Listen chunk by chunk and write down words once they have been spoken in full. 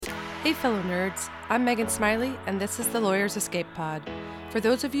Hey, fellow nerds. I'm Megan Smiley, and this is the Lawyer's Escape Pod. For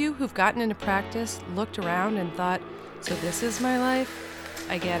those of you who've gotten into practice, looked around, and thought, so this is my life?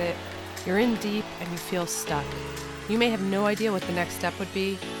 I get it. You're in deep and you feel stuck. You may have no idea what the next step would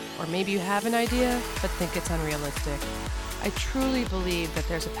be, or maybe you have an idea, but think it's unrealistic. I truly believe that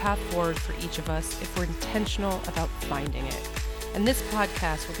there's a path forward for each of us if we're intentional about finding it. And this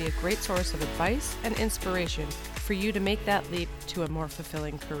podcast will be a great source of advice and inspiration for you to make that leap to a more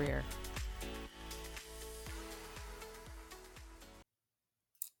fulfilling career.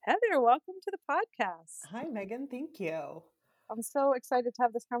 Heather, welcome to the podcast. Hi, Megan. Thank you. I'm so excited to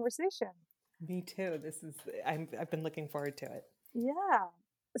have this conversation. Me too. I've been looking forward to it. Yeah.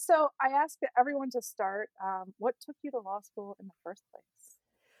 So I asked everyone to start. What took you to law school in the first place?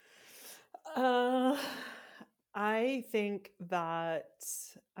 I think that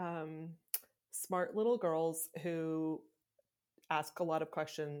smart little girls who ask a lot of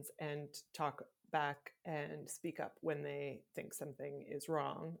questions and talk back and speak up when they think something is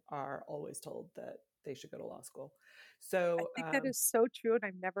wrong are always told that they should go to law school. So I think that is so true, and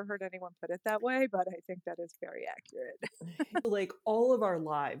I've never heard anyone put it that way, but I think that is very accurate. like all of our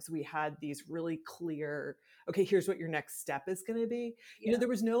lives, we had these really clear, okay, here's what your next step is going to be. Yeah. There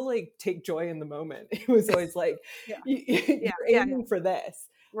was no like, take joy in the moment. It was always like, Yeah. you're aiming for this.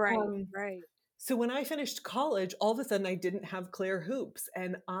 Right, right. So when I finished college, all of a sudden I didn't have clear hoops.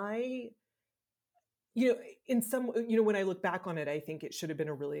 And when I look back on it, I think it should have been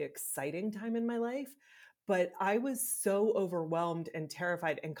a really exciting time in my life. But I was so overwhelmed and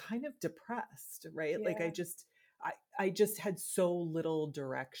terrified and kind of depressed, right? Yeah. Like I just had so little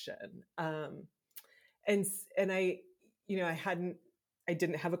direction. And I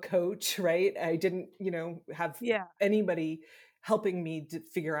didn't have a coach, right? I didn't, have anybody helping me to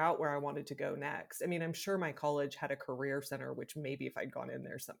figure out where I wanted to go next. I mean, I'm sure my college had a career center, which maybe if I'd gone in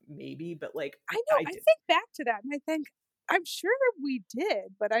there, maybe, but like, I think back to that and I think, I'm sure we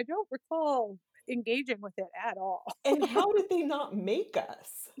did, but I don't recall engaging with it at all. And how did they not make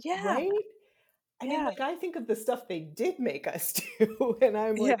us? Yeah. Right? I mean, like, I think of the stuff they did make us do, and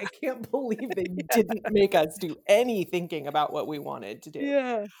I'm like, I can't believe they didn't make us do any thinking about what we wanted to do.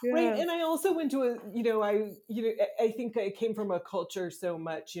 Yeah. Right. And I also went to I think I came from a culture so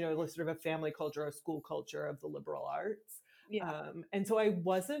much, sort of a family culture, a school culture of the liberal arts. Yeah. And so I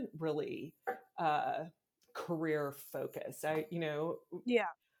wasn't really career focused.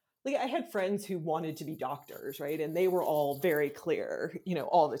 Like I had friends who wanted to be doctors, right? And they were all very clear,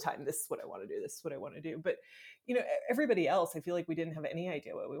 all the time, this is what I want to do, this is what I want to do. But, everybody else, I feel like we didn't have any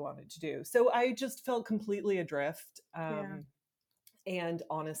idea what we wanted to do. So I just felt completely adrift. And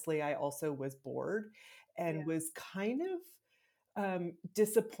honestly, I also was bored and was kind of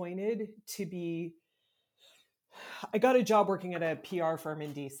disappointed to be. I got a job working at a PR firm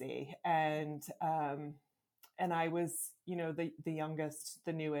in DC, and I was, the youngest,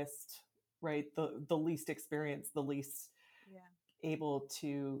 the newest, right, the least experienced, the least able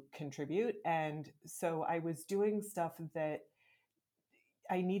to contribute, and so I was doing stuff that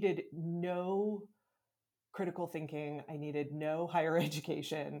I needed no critical thinking. I needed no higher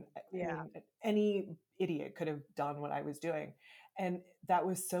education. I mean, any idiot could have done what I was doing. And that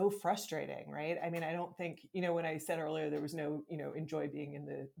was so frustrating, right? I mean, I don't think, when I said earlier, there was no, enjoy being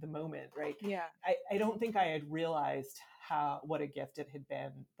in the moment, right? Yeah. I don't think I had realized what a gift it had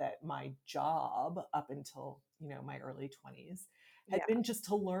been that my job up until, my early 20s had been just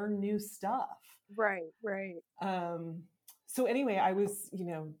to learn new stuff. Right, right. So anyway, I was,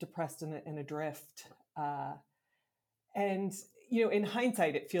 depressed and adrift. And, in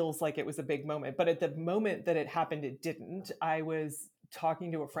hindsight, it feels like it was a big moment, but at the moment that it happened, it didn't. I was talking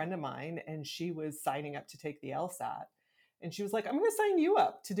to a friend of mine and she was signing up to take the LSAT. And she was like, I'm going to sign you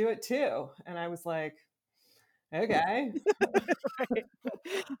up to do it too. And I was like, okay.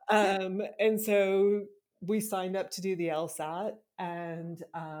 And so we signed up to do the LSAT, and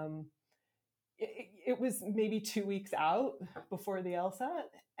it was maybe 2 weeks out before the LSAT.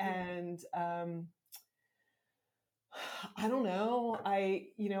 And I don't know.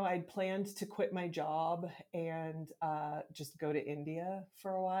 I'd planned to quit my job and just go to India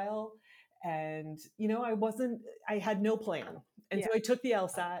for a while. And, I had no plan. And so I took the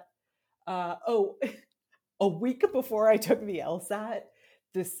LSAT. A week before I took the LSAT,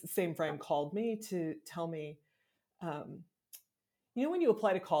 this same friend called me to tell me, when you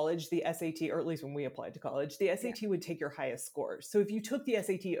apply to college, the SAT, or at least when we applied to college, the SAT would take your highest scores. So if you took the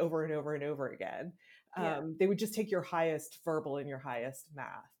SAT over and over and over again, they would just take your highest verbal and your highest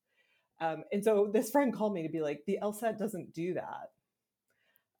math. And so this friend called me to be like, the LSAT doesn't do that.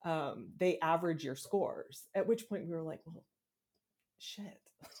 They average your scores. At which point we were like, well, shit.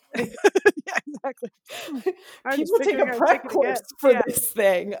 Yeah, exactly. People take a prep course for this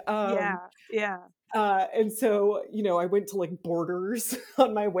thing. Yeah. And so, I went to like Borders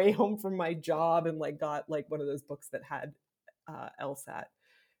on my way home from my job and like got like one of those books that had LSAT,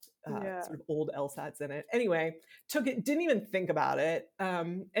 sort of old LSATs in it. Anyway, took it, didn't even think about it.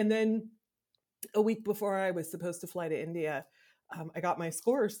 And then a week before I was supposed to fly to India, I got my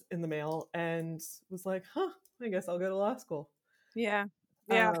scores in the mail and was like, I guess I'll go to law school. Yeah.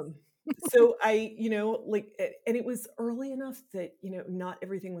 So I, like, and it was early enough that, not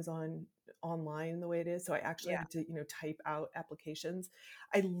everything was online the way it is. So I actually had to, type out applications.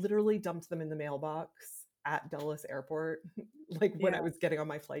 I literally dumped them in the mailbox at Dulles Airport, like when I was getting on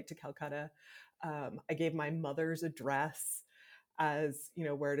my flight to Calcutta. I gave my mother's address as,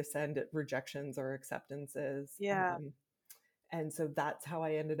 where to send rejections or acceptances. Yeah. And so that's how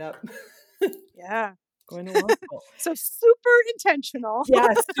I ended up Yeah. going to law school. So super intentional.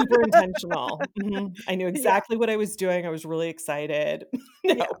 Yeah, super intentional. Mm-hmm. I knew exactly what I was doing. I was really excited.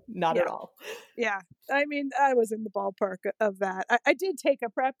 No, not at all. Yeah. I mean, I was in the ballpark of that. I did take a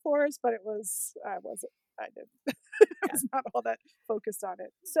prep course, but I didn't. I was not all that focused on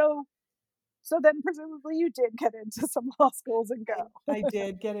it. So then presumably you did get into some law schools and go. I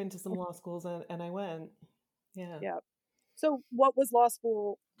did get into some law schools and I went. Yeah. Yeah. So what was law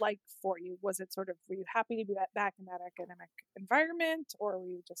school like for you? Was it sort of, were you happy to be back in that academic environment, or were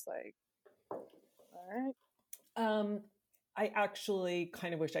you just like, all right? I actually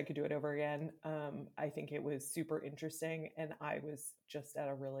kind of wish I could do it over again. I think it was super interesting and I was just at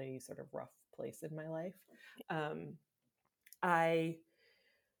a really sort of rough place in my life. I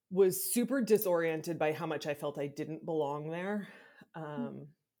was super disoriented by how much I felt I didn't belong there,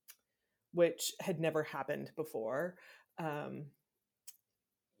 which had never happened before. I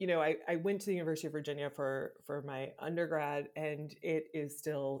went to the University of Virginia for my undergrad, and it is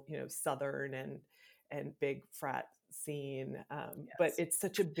still, Southern and big frat scene. But it's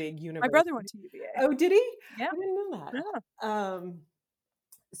such a big university. My brother went to UVA. Oh, did he? Yeah. I didn't know that. Yeah.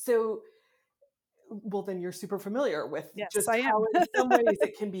 So, well, then you're super familiar with just I am. how in some ways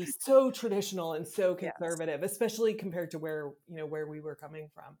it can be so traditional and so conservative, especially compared to where we were coming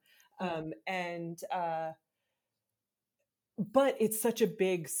from. But it's such a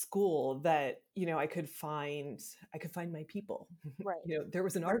big school that, I could find my people. Right. There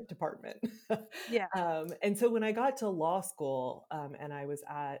was an art department. Yeah. And so when I got to law school, and I was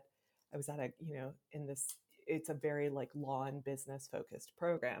at a, in this, it's a very like law and business focused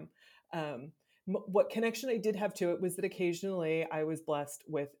program. What connection I did have to it was that occasionally I was blessed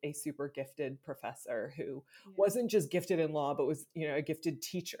with a super gifted professor who wasn't just gifted in law, but was, a gifted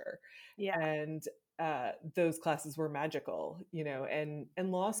teacher. Yeah. And those classes were magical, and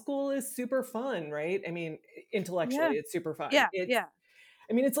law school is super fun, right? I mean, intellectually, it's super fun. I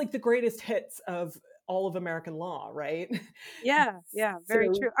mean, it's like the greatest hits of all of American law, right? Yeah, very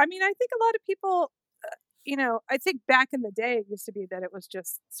true. I mean, I think a lot of people, I think back in the day, it used to be that it was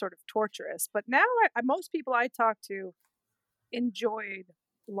just sort of torturous. But now, most people I talk to enjoyed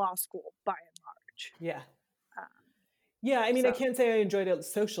law school by and large. Yeah. Yeah, I mean, I can't say I enjoyed it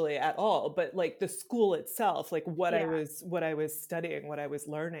socially at all, but like the school itself, like what I was studying, what I was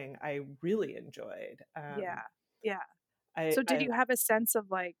learning, I really enjoyed. So did you have a sense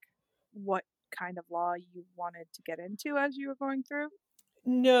of like what kind of law you wanted to get into as you were going through?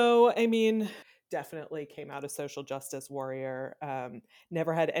 No, I mean, definitely came out a social justice warrior.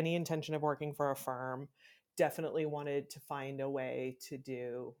 Never had any intention of working for a firm. Definitely wanted to find a way to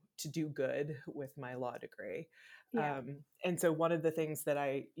do good with my law degree. And so one of the things that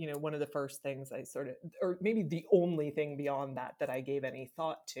one of the first things I sort of, or maybe the only thing beyond that I gave any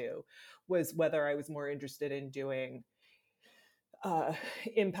thought to, was whether I was more interested in doing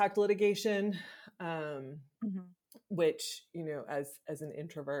impact litigation, which, as an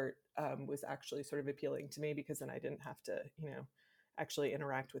introvert, was actually sort of appealing to me, because then I didn't have to, actually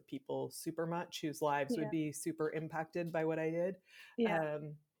interact with people super much whose lives would be super impacted by what I did.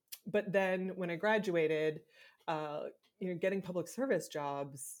 But then when I graduated, getting public service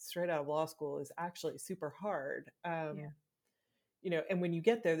jobs straight out of law school is actually super hard. And when you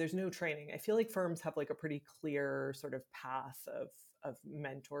get there, there's no training. I feel like firms have like a pretty clear sort of path of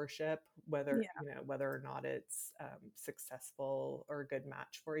mentorship, whether or not it's successful or a good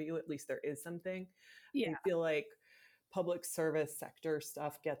match for you. At least there is something. I feel like public service sector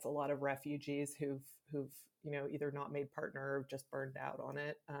stuff gets a lot of refugees who've either not made partner or just burned out on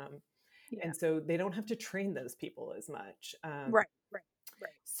it. And so they don't have to train those people as much. Right.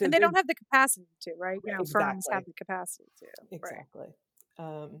 So and they don't have the capacity to, right? Exactly. Firms have the capacity to. Exactly.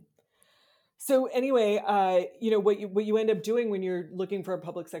 So anyway, what you end up doing when you're looking for a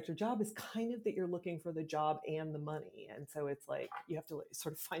public sector job is kind of that you're looking for the job and the money. And so it's like you have to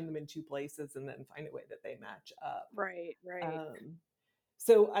sort of find them in two places and then find a way that they match up. Right.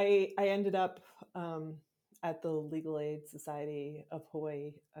 So I ended up at the Legal Aid Society of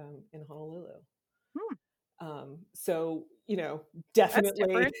Hawaii in Honolulu. So,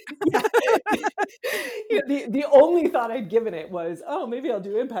 definitely, yeah. the only thought I'd given it was, oh, maybe I'll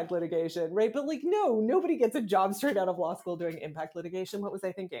do impact litigation, right? But like, no, nobody gets a job straight out of law school doing impact litigation. What was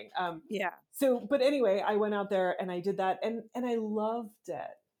I thinking? So, but anyway, I went out there and I did that, and I loved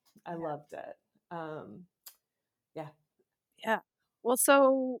it. Loved it. Yeah. Well,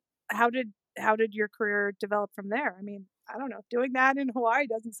 so how did your career develop from there? I mean, I don't know. Doing that in Hawaii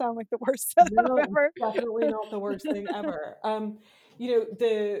doesn't sound like the worst setup ever. Definitely not the worst thing ever.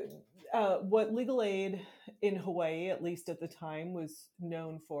 What legal aid in Hawaii, at least at the time, was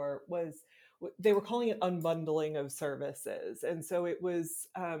known for was they were calling it unbundling of services, and so it was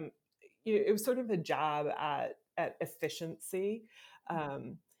it was sort of a jab at efficiency,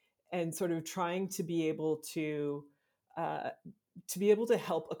 and sort of trying to be able to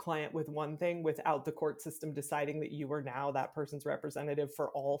help a client with one thing without the court system deciding that you were now that person's representative for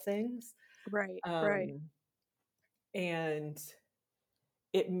all things. Right. And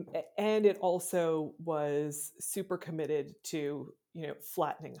it also was super committed to,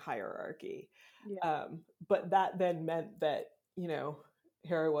 flattening hierarchy. But that then meant that,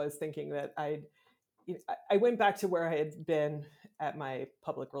 here I was thinking that I went back to where I had been at my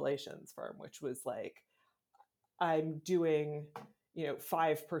public relations firm, which was like, I'm doing,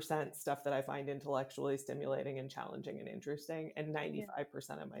 5% stuff that I find intellectually stimulating and challenging and interesting. And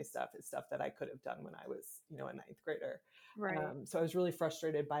 95% of my stuff is stuff that I could have done when I was, a ninth grader. Right. So I was really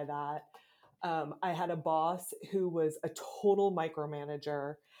frustrated by that. I had a boss who was a total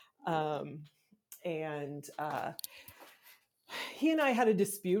micromanager. And he and I had a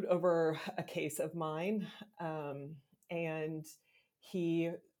dispute over a case of mine. And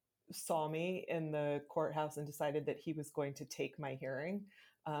he saw me in the courthouse and decided that he was going to take my hearing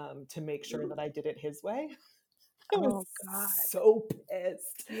to make sure that I did it his way. I was so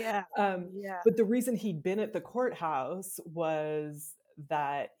pissed. But the reason he'd been at the courthouse was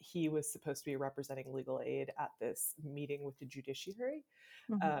that he was supposed to be representing legal aid at this meeting with the judiciary.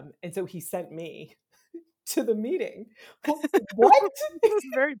 And so he sent me to the meeting. What? This is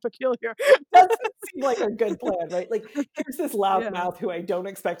very peculiar. Doesn't seem like a good plan, right? Like, here's this loudmouth who I don't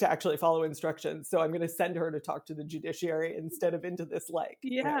expect to actually follow instructions, so I'm going to send her to talk to the judiciary instead of into this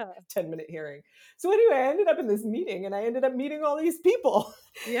 10-minute hearing. So anyway, I ended up in this meeting, and I ended up meeting all these people.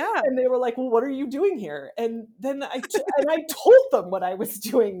 And they were like, "Well, what are you doing here?" And then I told them what I was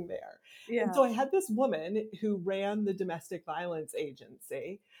doing there. And so I had this woman who ran the domestic violence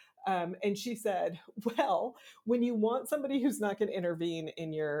agency. And she said, well, when you want somebody who's not going to intervene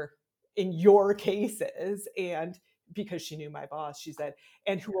in your cases, and because she knew my boss, she said,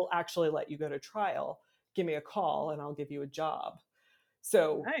 and who will actually let you go to trial, give me a call and I'll give you a job.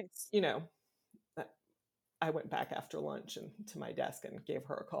 So, I went back after lunch and to my desk and gave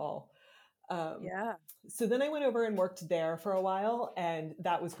her a call. So then I went over and worked there for a while, and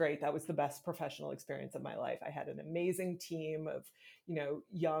that was great. That was the best professional experience of my life. I had an amazing team of,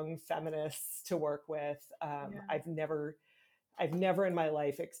 young feminists to work with. I've never in my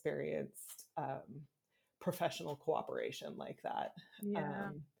life experienced professional cooperation like that.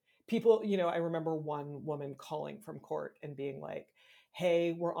 People, I remember one woman calling from court and being like,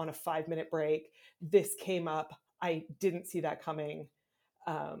 "Hey, we're on a 5-minute break. This came up. I didn't see that coming.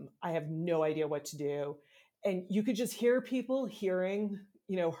 I have no idea what to do." And you could just hear people hearing,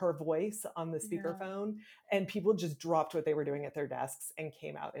 her voice on the speakerphone, and people just dropped what they were doing at their desks and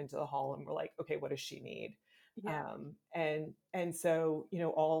came out into the hall and were like, "Okay, what does she need?" And so,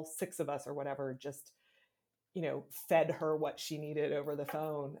 all 6 of us or whatever just, fed her what she needed over the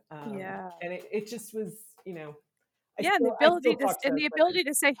phone. And it just was, the ability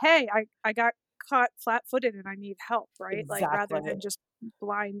to say, "Hey, I got caught flat-footed and I need help," right? Exactly. Like, rather than just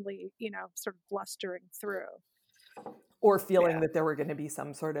blindly, sort of blustering through. Or feeling that there were going to be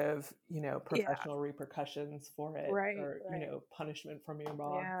some sort of, professional repercussions for it, or, punishment from your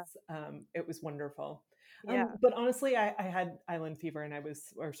boss. It was wonderful. But honestly, I had island fever, and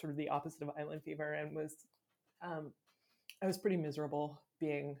or sort of the opposite of island fever, and I was pretty miserable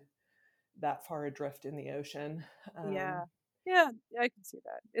being that far adrift in the ocean. Yeah, I can see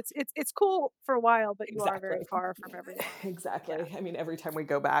that. It's cool for a while, but you are very far from everyone. Exactly. I mean, every time we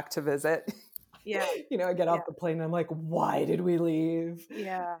go back to visit, I get off the plane and I'm like, why did we leave?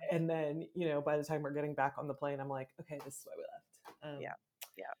 And then, by the time we're getting back on the plane, I'm like, okay, this is why we left.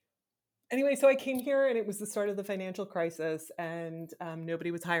 anyway, so I came here and it was the start of the financial crisis and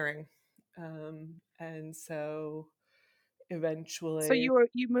nobody was hiring. And so eventually. So you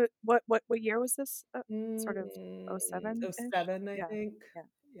moved, what year was this? Sort of 07-ish? 07, I Yeah. think. Yeah.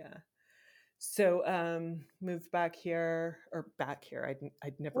 Yeah. So moved back here.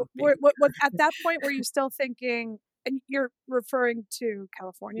 I'd never been. What at that point were you still thinking, and you're referring to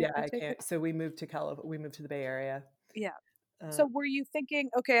California, Yeah, I I take it? can't. So we moved to we moved to the Bay Area. Yeah. Uh, So were you thinking,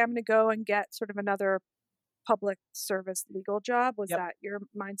 okay, I'm going to go and get sort of another public service legal job? Was Yep. that your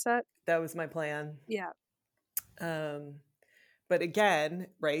mindset? That was my plan. Yeah. But again,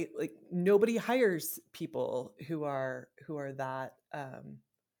 right, like nobody hires people who are that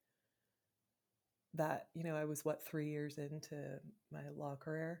that, I was 3 years into my law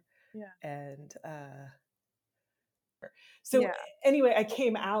career. Yeah. And so Yeah. anyway, I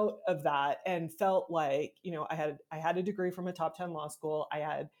came out of that and felt like, I had a degree from a top 10 law school. I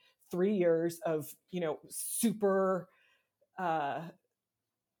had 3 years of, super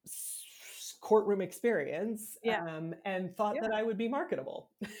courtroom experience, Yeah. and thought Yeah. that I would be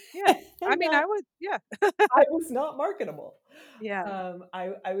marketable. Yeah. I And mean, I would, yeah. I was not marketable. Yeah.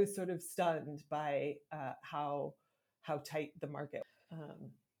 I was sort of stunned by how tight the market.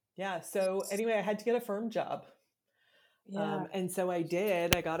 Yeah. So anyway, I had to get a firm job. Yeah. And so I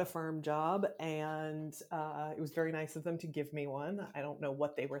did. I got a firm job, and it was very nice of them to give me one. I don't know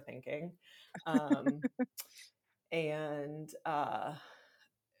what they were thinking. And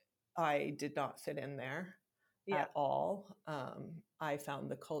I did not fit in there Yeah. at all. I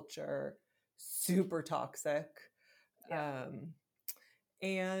found the culture super toxic. Yeah.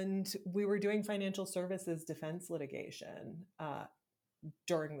 And we were doing financial services defense litigation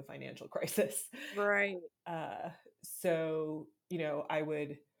during the financial crisis. Right. So, I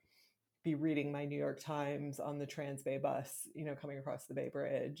would be reading my New York Times on the Transbay bus, coming across the Bay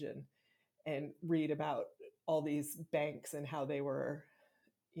Bridge, and read about all these banks and how they were,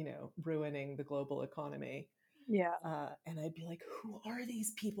 ruining the global economy. Yeah. And I'd be like, who are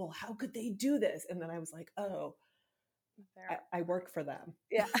these people? How could they do this? And then I was like, oh, I work for them.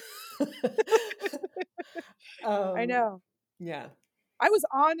 Yeah. I know. Yeah. I was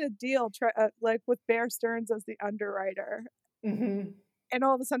on a deal like with Bear Stearns as the underwriter. Mm-hmm. And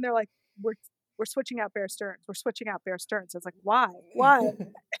all of a sudden they're like, we're switching out Bear Stearns. We're switching out Bear Stearns. I was like, why?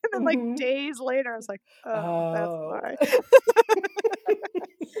 And then like days later, I was like, oh. That's why.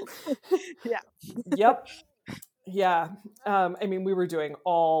 Yeah. Yep. Yeah. I mean, we were doing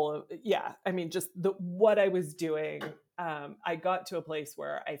just what I was doing. I got to a place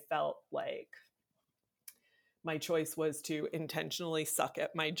where I felt like my choice was to intentionally suck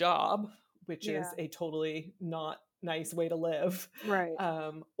at my job, which is a totally not nice way to live. Right.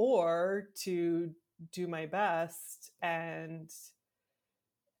 Or to do my best and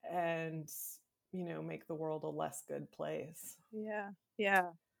make the world a less good place. Yeah. Yeah.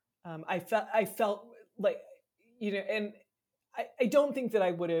 I felt like, and I don't think that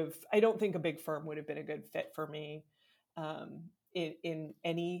I don't think a big firm would have been a good fit for me in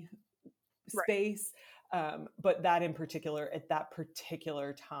any space. But that in particular, at that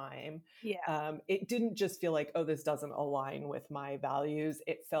particular time, it didn't just feel like, oh, this doesn't align with my values.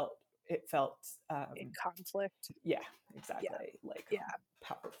 It felt in conflict. Yeah, exactly.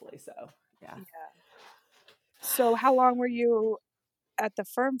 Powerfully so. Yeah. So how long were you at the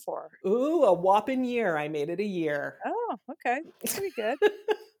firm for? Ooh, a whopping year. I made it a year. Oh, okay. Pretty good.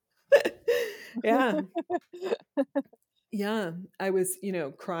 Yeah. Yeah. I was,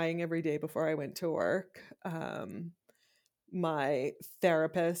 crying every day before I went to work. My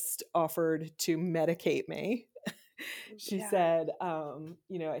therapist offered to medicate me. She said,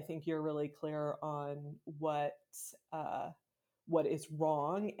 I think you're really clear on what is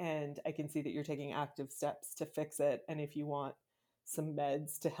wrong, and I can see that you're taking active steps to fix it. And if you want some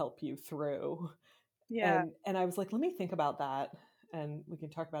meds to help you through. Yeah. And I was like, let me think about that, and we can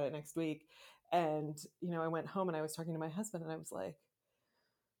talk about it next week. And, I went home and I was talking to my husband and I was like,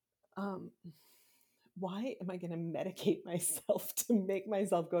 why am I going to medicate myself to make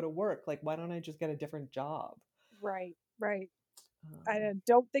myself go to work? Like, why don't I just get a different job? Right. Right. I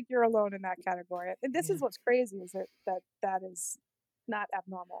don't think you're alone in that category. And this is what's crazy, is that is not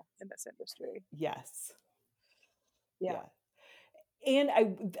abnormal in this industry. Yes. Yeah. And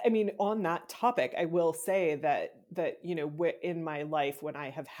I mean, on that topic, I will say that in my life, when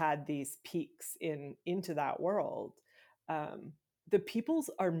I have had these peaks into that world, the peoples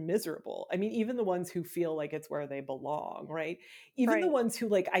are miserable. I mean, even the ones who feel like it's where they belong, right? Even the ones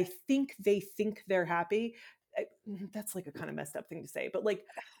who I think they're happy. That's like a kind of messed up thing to say, but like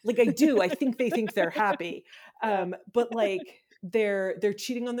I do. I think they think they're happy, but they're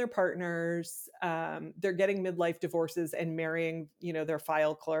cheating on their partners. They're getting midlife divorces and marrying, their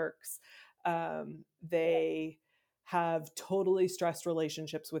file clerks. They have totally stressed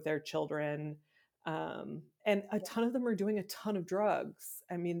relationships with their children. And a ton of them are doing a ton of drugs.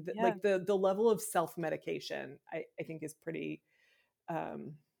 I mean, like the level of self-medication, I think is pretty, I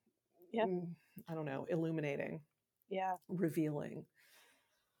don't know, illuminating. Yeah. Revealing.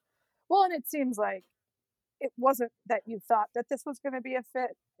 Well, and it seems like it wasn't that you thought that this was going to be a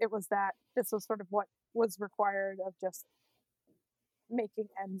fit. It was that this was sort of what was required of just making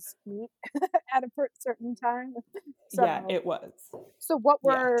ends meet at a certain time. So, yeah, it was. So what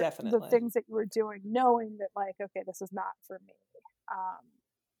were definitely the things that you were doing knowing that, like, okay, this is not for me,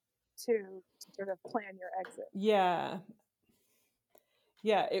 to sort of plan your exit? Yeah,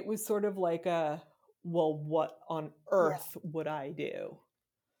 it was sort of like well, what on earth would I do?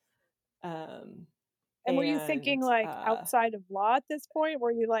 And were you thinking like outside of law at this point?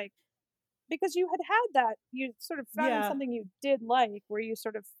 Were you like, because you had that, you sort of found something you did like, where you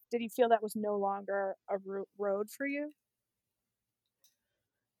sort of, did you feel that was no longer a road for you?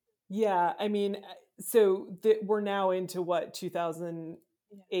 Yeah, I mean, so we're now into what,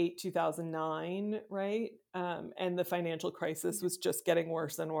 2008, 2009, right? And the financial crisis was just getting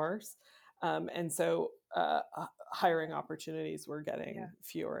worse and worse. And so hiring opportunities were getting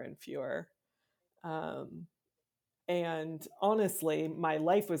fewer and fewer. And honestly, my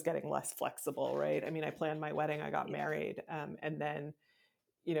life was getting less flexible, right? I mean, I planned my wedding, I got married, and then,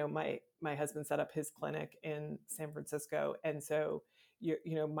 my husband set up his clinic in San Francisco, and so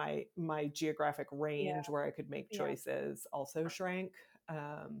my geographic range where I could make choices also shrank.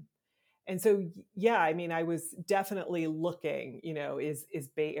 And so, I mean, I was definitely looking, is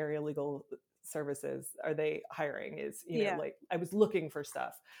Bay Area Legal Services, are they hiring? Like I was looking for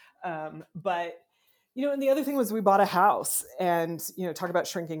stuff, but. And the other thing was we bought a house, and, talk about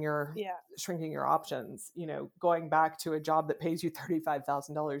shrinking your options, going back to a job that pays you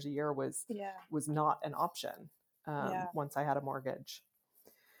 $35,000 a year was not an option. Once I had a mortgage.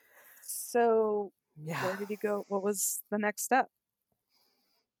 So where did you go? What was the next step?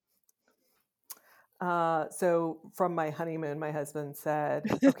 So from my honeymoon, my husband said,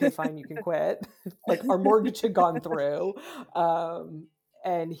 okay, fine, you can quit. Like our mortgage had gone through.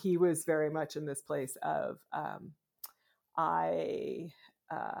 And he was very much in this place of, I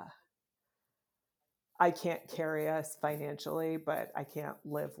can't carry us financially, but I can't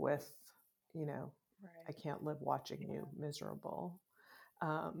live with, I can't live watching you miserable.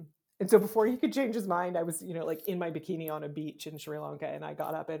 And so before he could change his mind, I was, like in my bikini on a beach in Sri Lanka, and I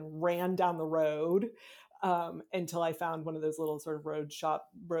got up and ran down the road until I found one of those little sort of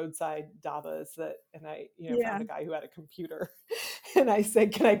roadside dhabas and I, found a guy who had a computer, and I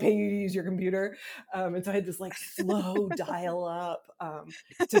said, "Can I pay you to use your computer?" And so I had this like slow dial up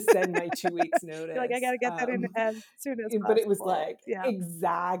to send my 2 weeks notice. You're like, I got to get that in as soon as possible. But it was like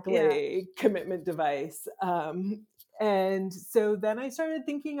exactly commitment device. And so then I started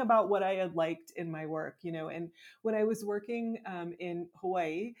thinking about what I had liked in my work, and when I was working in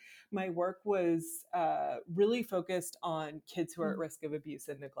Hawaii, my work was really focused on kids who are at risk of abuse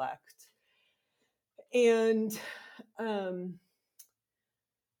and neglect. And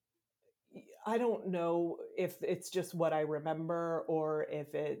I don't know if it's just what I remember or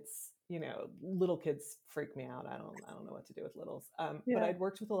if it's, little kids freak me out. I don't know what to do with littles. But I'd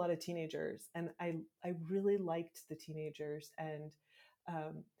worked with a lot of teenagers, and I really liked the teenagers, and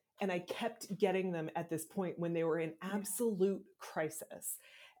I kept getting them at this point when they were in absolute crisis.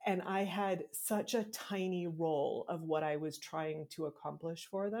 And I had such a tiny role of what I was trying to accomplish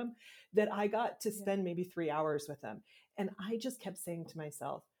for them that I got to spend maybe 3 hours with them. And I just kept saying to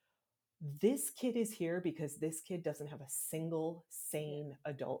myself, this kid is here because this kid doesn't have a single sane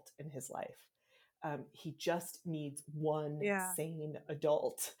adult in his life. He just needs one sane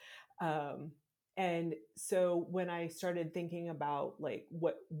adult. And so when I started thinking about like,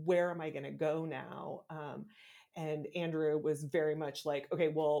 where am I going to go now? And Andrew was very much like, okay,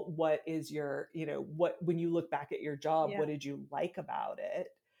 well, what is your, when you look back at your job, what did you like about it?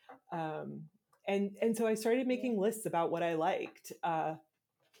 And so I started making lists about what I liked.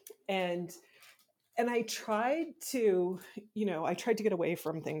 And I tried to, get away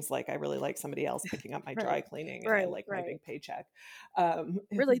from things like I really like somebody else picking up my dry cleaning, and I like my big paycheck.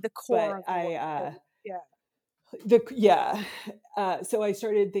 Really the core but of so I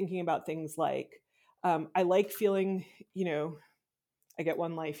started thinking about things like, I like feeling, I get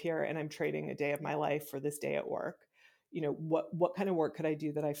one life here, and I'm trading a day of my life for this day at work. What kind of work could I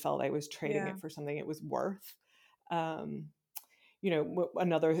do that I felt I was trading it for something it was worth?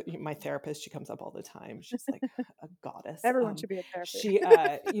 my therapist, she comes up all the time. She's like a goddess. Everyone should be in therapy.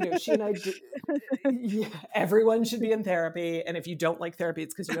 She and I yeah, everyone should be in therapy. And if you don't like therapy,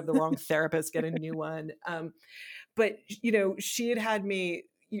 it's because you have the wrong therapist, get a new one. But, she had me,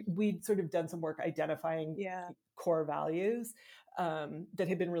 we'd sort of done some work identifying core values that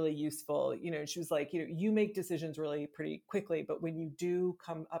had been really useful. She was like, you make decisions really pretty quickly, but when you do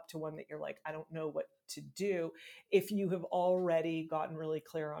come up to one that you're like, I don't know what to do, if you have already gotten really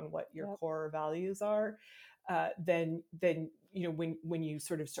clear on what your core values are, then when you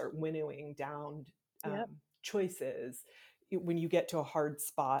sort of start winnowing down choices, when you get to a hard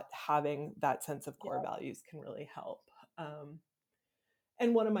spot, having that sense of core values can really help.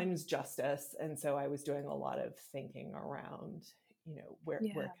 And one of mine was justice. And so I was doing a lot of thinking around, where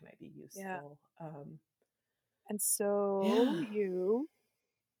can I be useful? And so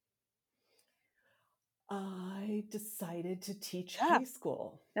I decided to teach high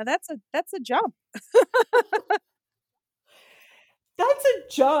school. Now that's a jump. That's a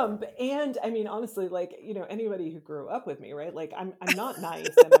jump. And I mean, honestly, like, anybody who grew up with me, right? Like I'm not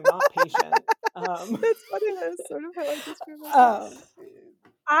nice and I'm not patient. That's funny. That's sort of how I describe myself.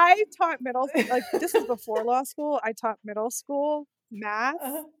 I taught this was before law school. I taught middle school math.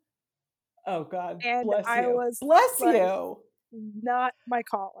 Oh God, and bless I you. was Bless like, you. Not my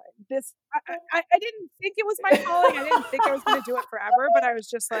calling. I didn't think it was my calling. I didn't think I was going to do it forever, but I was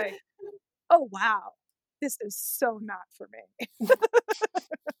just like, oh wow, this is so not for me.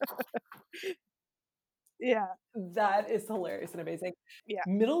 Yeah. That is hilarious and amazing. Yeah.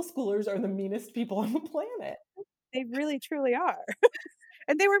 Middle schoolers are the meanest people on the planet. They really, truly are.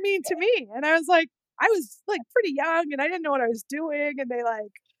 And they were mean to me. And I was like pretty young and I didn't know what I was doing. And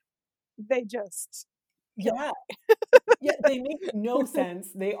they just. Yeah. Yeah. They make no sense.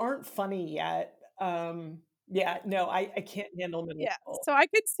 They aren't funny yet. Yeah, no, I can't handle middle school. So I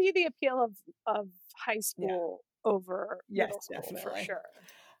could see the appeal of high school over middle school definitely. for sure.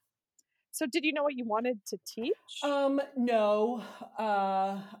 So did you know what you wanted to teach? No.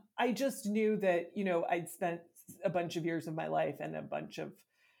 I just knew that, I'd spent a bunch of years of my life and a bunch of,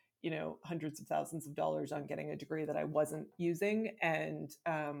 hundreds of thousands of dollars on getting a degree that I wasn't using. And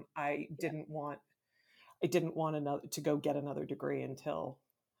I didn't want to go get another degree until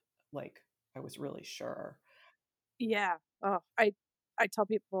like I was really sure. Yeah. Oh, I tell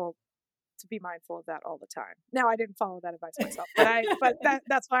people to be mindful of that all the time. Now I didn't follow that advice myself, but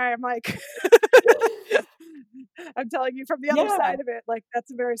that's why I'm like I'm telling you from the other side of it, like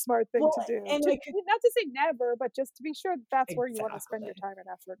that's a very smart thing to do. Not to say never, but just to be sure that's where you want to spend your time and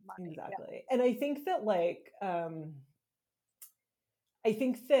effort and money. Exactly. Yeah. And I think that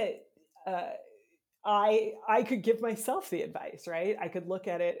I could give myself the advice, right? I could look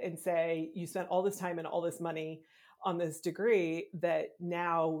at it and say, you spent all this time and all this money on this degree that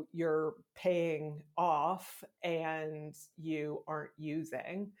now you're paying off and you aren't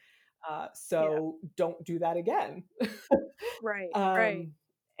using. So don't do that again. Right. Right.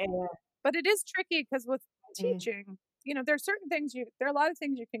 But it is tricky because with teaching, there are certain things there are a lot of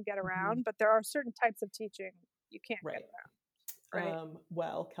things you can get around, but there are certain types of teaching you can't get around. Right.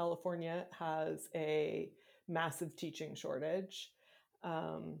 Well, California has a massive teaching shortage.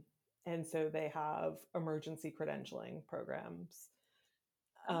 And so they have emergency credentialing programs.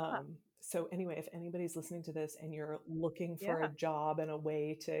 So anyway, if anybody's listening to this and you're looking for a job and a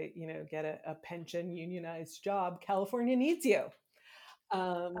way to, get a pension unionized job, California needs you.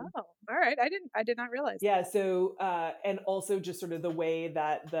 All right. I did not realize. Yeah. So, and also just sort of the way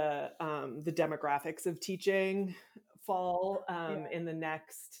that the demographics of teaching fall in the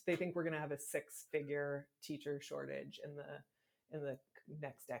next, they think we're going to have a 6-figure teacher shortage in the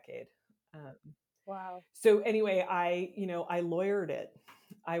next decade. Wow. So anyway, I lawyered it.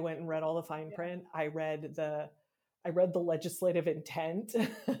 I went and read all the fine print. I read the legislative intent.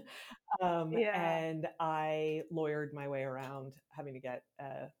 And I lawyered my way around having to get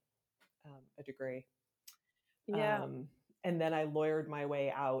a degree. And then I lawyered my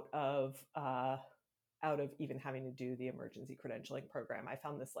way out of even having to do the emergency credentialing program. I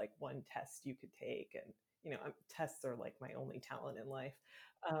found this like one test you could take, and tests are like my only talent in life.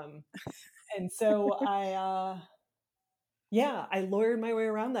 And so I lawyered my way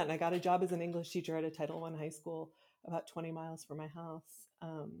around that, and I got a job as an English teacher at a Title I high school about 20 miles from my house.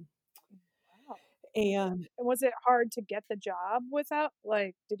 Wow. And was it hard to get the job without,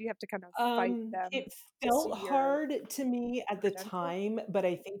 did you have to kind of fight them? It felt hard to me at the time, but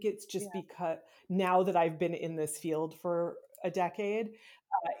I think it's just because now that I've been in this field for a decade,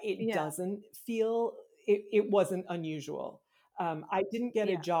 it doesn't feel, it wasn't unusual. I didn't get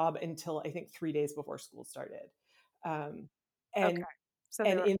a job until I think 3 days before school started. And Okay. So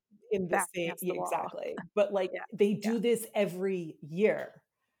and they're in the back same, against the wall. exactly. But like Yeah. they Yeah. do this every year.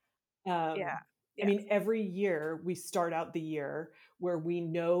 Yeah. I mean, every year we start out the year where we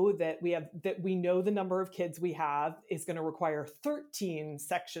know that we know the number of kids we have is going to require 13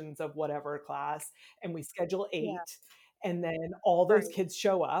 sections of whatever class, and we schedule 8. Yeah. And then all those Right. kids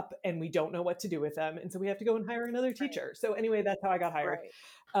show up and we don't know what to do with them. And so we have to go and hire another Right. teacher. So anyway, that's how I got hired.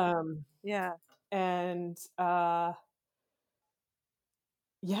 Right. Yeah. And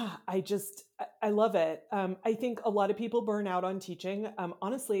yeah, I love it. I think a lot of people burn out on teaching.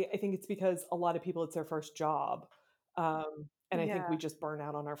 Honestly, I think it's because a lot of people, it's their first job. And I think Yeah. we just burn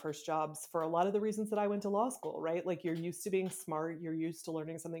out on our first jobs for a lot of the reasons that I went to law school, right? Like you're used to being smart, you're used to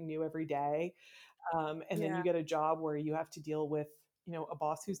learning something new every day. And then you Yeah. get a job where you have to deal with, a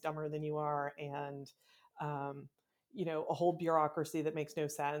boss who's dumber than you are, and, a whole bureaucracy that makes no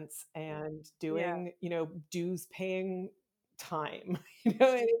sense, and Yeah. doing, dues paying time, and it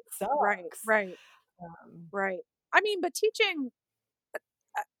Right. sucks. Right. Um, Right. I mean, but teaching,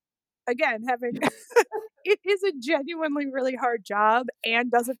 again, having it is a genuinely really hard job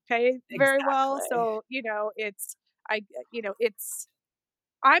and doesn't pay very well. exactly. So, it's I it's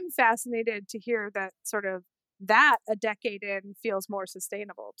I'm fascinated to hear that sort of that a decade in feels more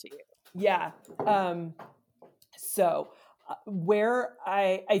sustainable to you. Yeah. So where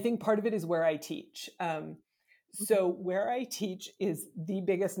I think part of it is where I teach. Mhm. So where I teach is the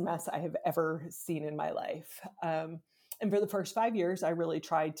biggest mess I have ever seen in my life. And for the first 5 years, I really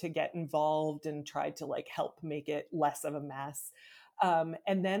tried to get involved and tried to like help make it less of a mess.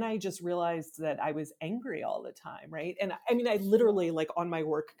 And then I just realized that I was angry all the time, right? And I mean, I literally like on my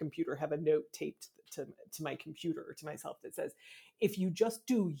work computer have a note taped to my computer to myself that says, if you just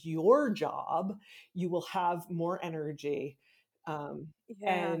do your job, you will have more energy. Yeah.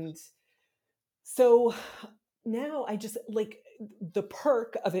 And so now I just like the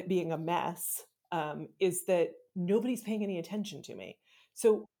perk of it being a mess, is that nobody's paying any attention to me.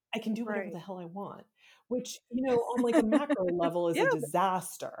 So I can do whatever Right. the hell I want, which, on like a macro level is a Yeah.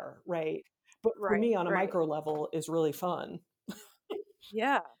 disaster, right? But for Right. me on a Right. micro level is really fun.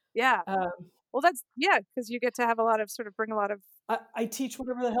 Yeah. Yeah. Um, Well, that's because you get to have a lot of sort of bring a lot of I teach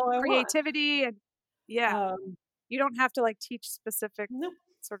whatever the hell I want. creativity and yeah, Um, you don't have to like teach specific nope,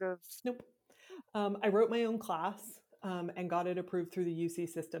 sort of nope. I wrote my own class, and got it approved through the UC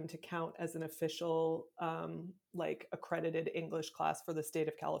system to count as an official, like accredited English class for the state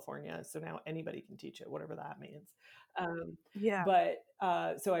of California. So now anybody can teach it, whatever that means. Um, yeah.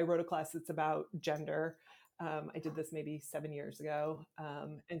 so I wrote a class that's about gender. I did this maybe 7 years ago.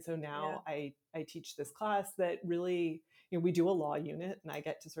 And so Yeah. now I teach this class that really, we do a law unit and I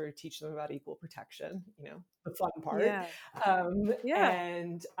get to sort of teach them about equal protection, the fun part. Yeah. Yeah.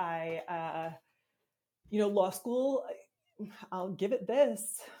 And law school, I'll give it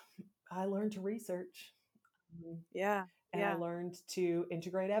this. I learned to research, Yeah. and I Yeah. learned to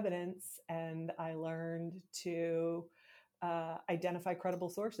integrate evidence, and I learned to identify credible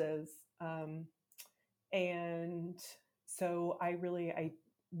sources. And so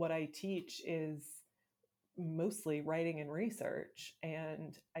what I teach is mostly writing and research.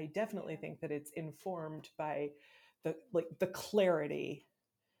 And I definitely think that it's informed by the clarity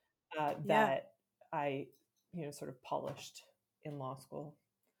Yeah. that I, sort of polished in law school.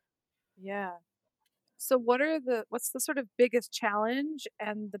 Yeah. So what's the sort of biggest challenge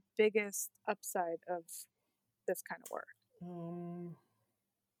and the biggest upside of this kind of work? Um,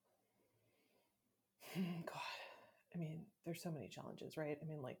 God, I mean, there's so many challenges, right? I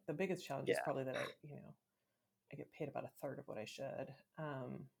mean, like the biggest challenge is Yeah. probably that I get paid about a third of what I should.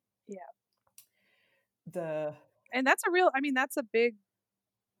 Yeah. The And that's a big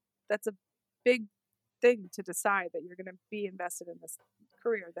thing to decide that you're going to be invested in this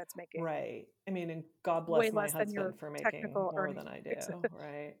career that's making Right. I mean, and God way bless my less than your husband for making technical more earning. than I do,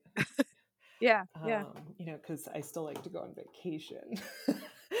 right? Yeah. Yeah. Because I still like to go on vacation.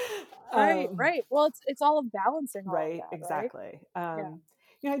 Right. um, Right. Well, it's all of balancing all of right, that, right? exactly.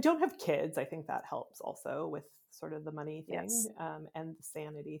 Yeah. I don't have kids. I think that helps also with sort of the money thing, Yes. and the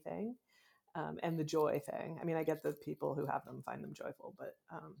sanity thing, and the joy thing. I mean, I get the people who have them find them joyful, but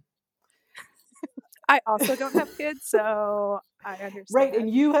I also don't have kids, so I understand. right, and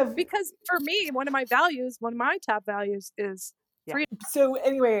you have, because for me, one of my top values is yeah. freedom. So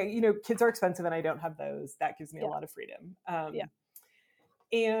anyway, kids are expensive, and I don't have those. That gives me a Yeah. lot of freedom. Yeah.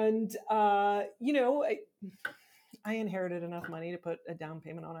 And I inherited enough money to put a down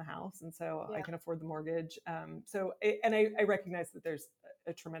payment on a house, and so I Yeah. can afford the mortgage. I recognize that there's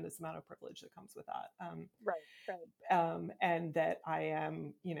a tremendous amount of privilege that comes with that. Right. Right. And that I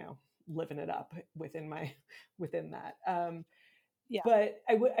am, living it up within that. But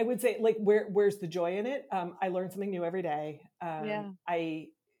I would say, like, where's the joy in it? I learn something new every day. Some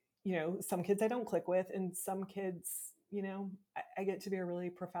kids I don't click with, and some kids, I get to be a really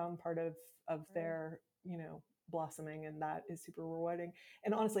profound part of their, blossoming, and that is super rewarding.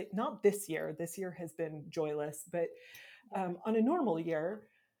 And honestly, not this year. This year has been joyless, but on a normal year,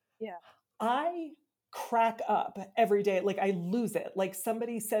 I crack up every day. Like, I lose it. Like,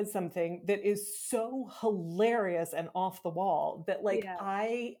 somebody says something that is so hilarious and off the wall that, like,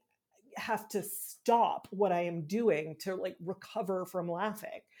 I have to stop what I am doing to, like, recover from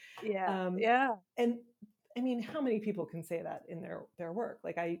laughing. And I mean, how many people can say that in their work?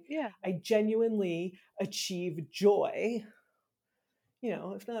 Like, I genuinely achieve joy,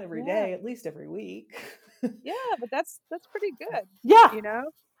 if not every day, at least every week. But that's pretty good.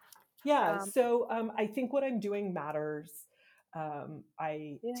 So I think what I'm doing matters.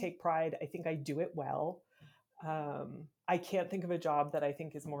 I take pride. I think I do it well. I can't think of a job that I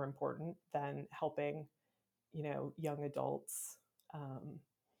think is more important than helping, young adults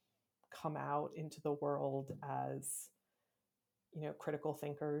come out into the world as, critical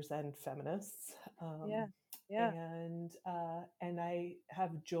thinkers and feminists. And I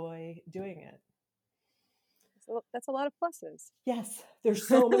have joy doing it. So that's a lot of pluses. Yes, there's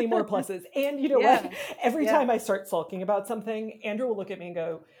so many more pluses. And you know what? Every time I start sulking about something, Andrew will look at me and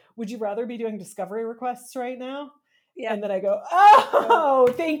go, "Would you rather be doing discovery requests right now?" And then I go, "Oh,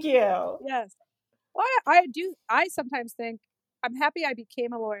 thank you." Yes. Well, I do. I sometimes think I'm happy I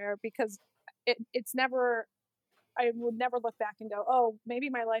became a lawyer, because it's never, I would never look back and go, oh, maybe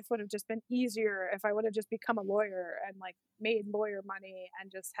my life would have just been easier if I would have just become a lawyer and, like, made lawyer money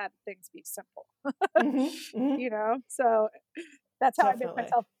and just had things be simple. So that's how I make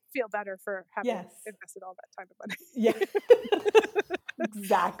myself feel better for having invested all that time and money.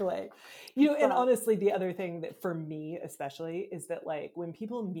 Exactly. And honestly, the other thing that for me especially is that, like, when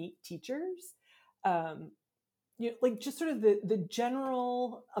people meet teachers, like, just sort of the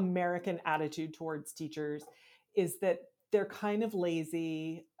general American attitude towards teachers is that they're kind of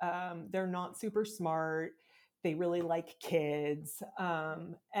lazy. They're not super smart. They really like kids.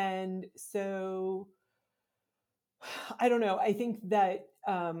 And so I don't know. I think that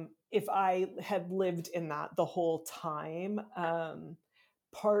if I had lived in that the whole time,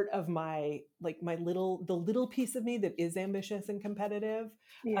 part of my, like, the little piece of me that is ambitious and competitive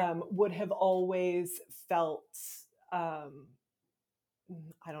would have always felt, I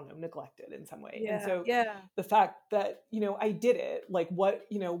don't know, neglected in some way. And so the fact that, I did it, like, what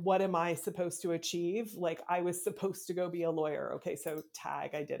am I supposed to achieve? Like, I was supposed to go be a lawyer. Okay. So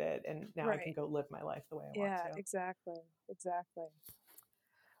tag, I did it. And now I can go live my life the way I want to. Yeah, exactly.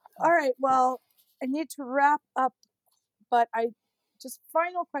 All right. Well, I need to wrap up, but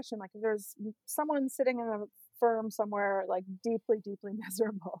final question, like, if there's someone sitting in a firm somewhere, like, deeply, deeply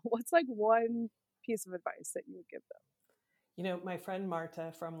miserable, what's, like, one piece of advice that you would give them? My friend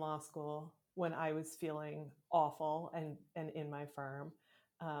Marta from law school, when I was feeling awful and in my firm,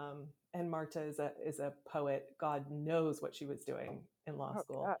 and Marta is a poet. God knows what she was doing in law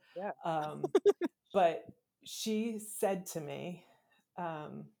school. God, but she said to me,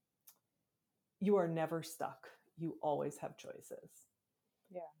 "You are never stuck. You always have choices."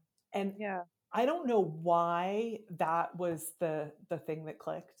 And I don't know why that was the thing that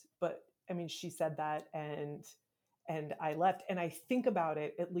clicked, but I mean, she said that, and I left, and I think about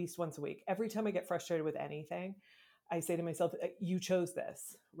it at least once a week. Every time I get frustrated with anything, I say to myself, "You chose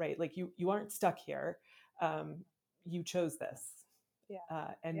this, right? Like, you aren't stuck here. You chose this."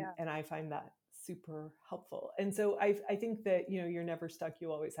 And I find that super helpful. And so I think that, you're never stuck.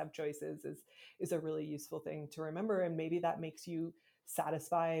 You always have choices is a really useful thing to remember. And maybe that makes you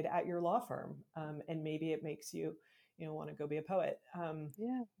satisfied at your law firm. And maybe it makes you, want to go be a poet.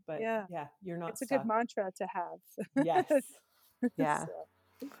 But you're not It's stuck. a good mantra to have. Yes. Yeah.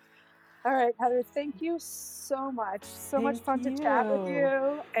 All right, Heather, thank you so much. Much fun to chat with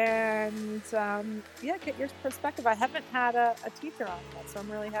you, and get your perspective. I haven't had a teacher on yet, so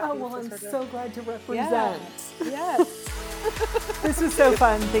I'm really happy. Oh, well, I'm so glad to represent. Yes. This was so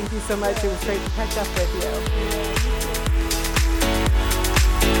fun. Thank you so much. It was great to catch up with you.